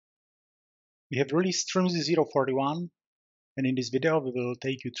We have released Strimzi 041, and in this video we will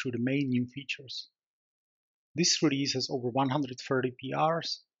take you through the main new features. This release has over 130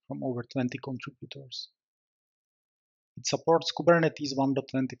 PRs from over 20 contributors. It supports Kubernetes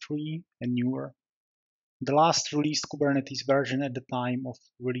 1.23 and newer. The last released Kubernetes version at the time of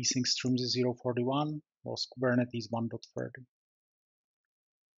releasing Strimzi 041 was Kubernetes 1.30.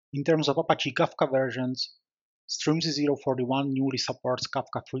 In terms of Apache Kafka versions, Strimzi 041 newly supports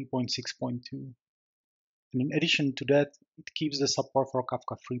Kafka 3.6.2. And in addition to that, it keeps the support for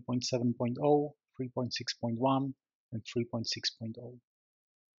Kafka 3.7.0, 3.6.1, and 3.6.0.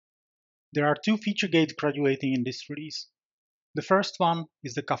 There are two feature gates graduating in this release. The first one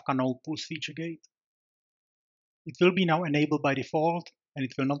is the Kafka node pools feature gate. It will be now enabled by default, and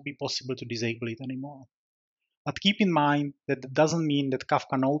it will not be possible to disable it anymore. But keep in mind that that doesn't mean that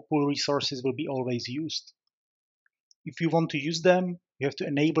Kafka node pool resources will be always used. If you want to use them, you have to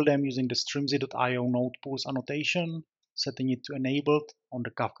enable them using the Strimzi.io node pools annotation, setting it to enabled on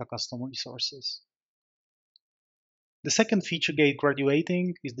the Kafka custom resources. The second feature gate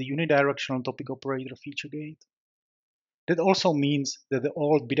graduating is the unidirectional topic operator feature gate. That also means that the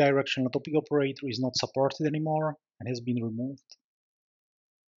old bidirectional topic operator is not supported anymore and has been removed.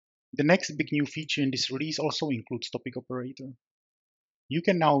 The next big new feature in this release also includes topic operator. You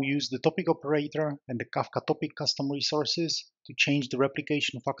can now use the topic operator and the Kafka topic custom resources to change the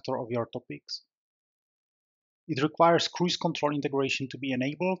replication factor of your topics. It requires cruise control integration to be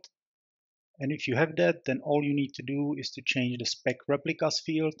enabled, and if you have that, then all you need to do is to change the spec replicas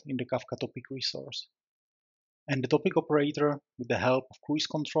field in the Kafka topic resource. And the topic operator, with the help of cruise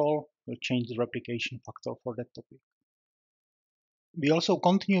control, will change the replication factor for that topic. We also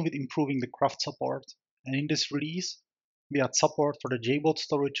continue with improving the KRaft support, and in this release, we add support for the JBOD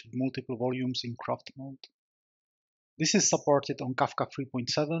storage with multiple volumes in KRaft mode. This is supported on Kafka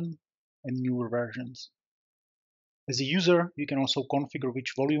 3.7 and newer versions. As a user, you can also configure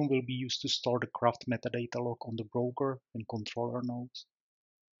which volume will be used to store the KRaft metadata log on the broker and controller nodes.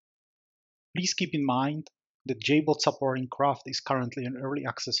 Please keep in mind that JBOD support in KRaft is currently an early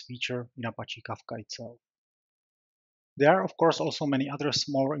access feature in Apache Kafka itself. There are of course also many other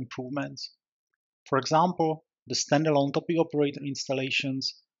smaller improvements. For example, the standalone topic operator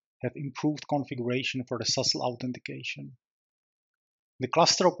installations have improved configuration for the SSL authentication. The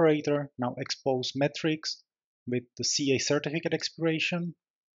cluster operator now exposes metrics with the CA certificate expiration,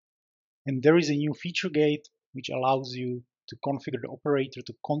 and there is a new feature gate which allows you to configure the operator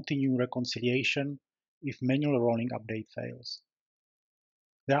to continue reconciliation if manual rolling update fails.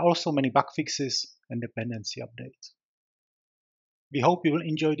 There are also many bug fixes and dependency updates. We hope you will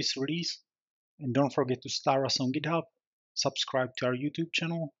enjoy this release, and don't forget to star us on GitHub, subscribe to our YouTube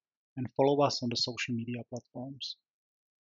channel, and follow us on the social media platforms.